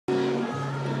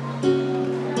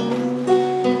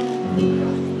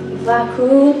I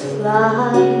could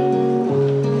fly,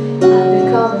 I'd be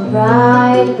coming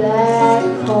right back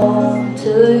home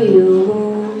to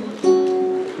you.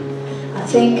 I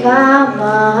think I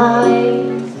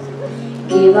might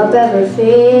give up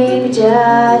everything,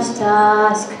 just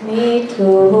ask me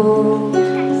to.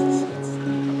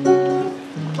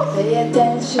 Pay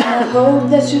attention, I hope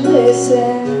that you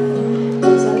listen,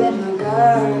 'cause I let my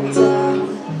guard down.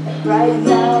 Right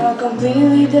now I'm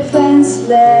completely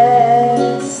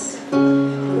defenseless.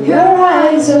 With your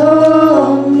eyes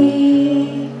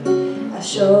only, I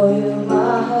show you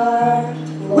my heart.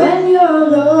 When you're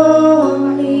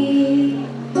lonely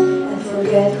and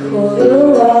forget who you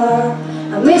are,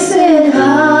 I'm missing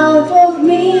half of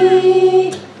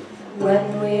me. When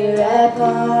we're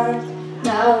apart,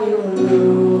 now you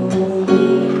know me.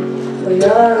 For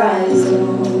your eyes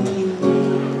only.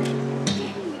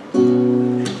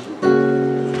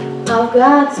 I've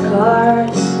got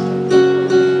scars,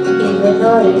 even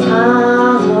though they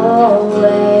can't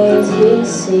always be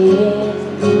seen.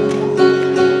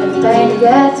 And pain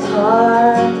gets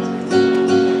hard,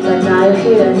 but now you're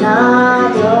here and I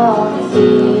don't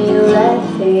feel a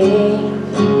thing.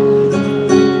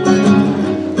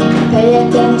 Pay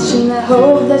attention, I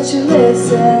hope that you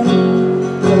listen,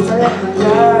 'cause I let my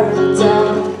guard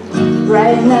down.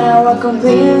 Right now I'm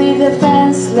completely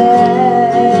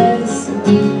defenseless.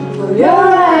 For your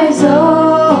eyes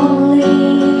only,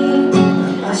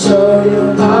 I show you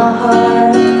my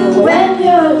heart. When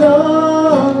you're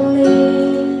lonely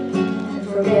and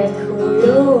forget who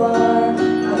you are,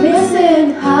 I'm missing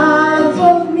half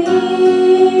of me.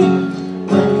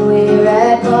 When we're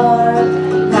apart,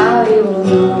 now you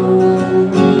know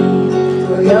me.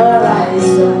 For your eyes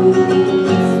only.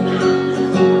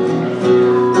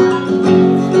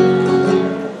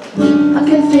 I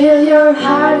can feel your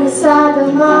heart inside of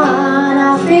mine.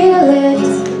 I feel it,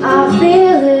 I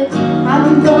feel it. I'm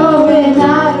going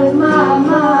out of my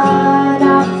mind.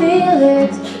 I feel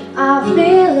it, I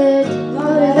feel it.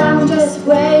 Know that I'm just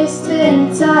wasting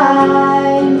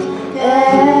time.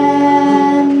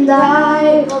 And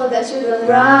I hope that you don't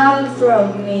run from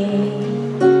me.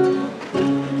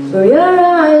 For your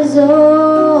eyes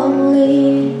only,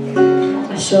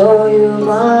 I show you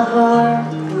my heart.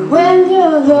 When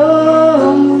you're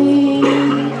lonely,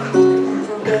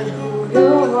 forget who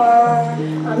you are,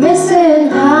 I'm missing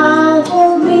half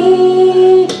of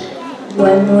me.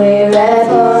 When we're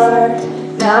apart,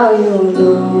 now you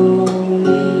know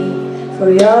me. For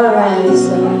your eyes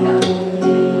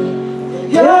only,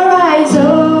 your eyes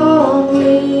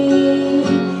only,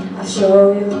 I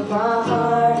show you my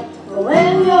heart.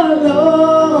 When you're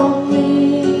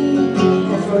lonely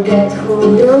and forget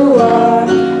who you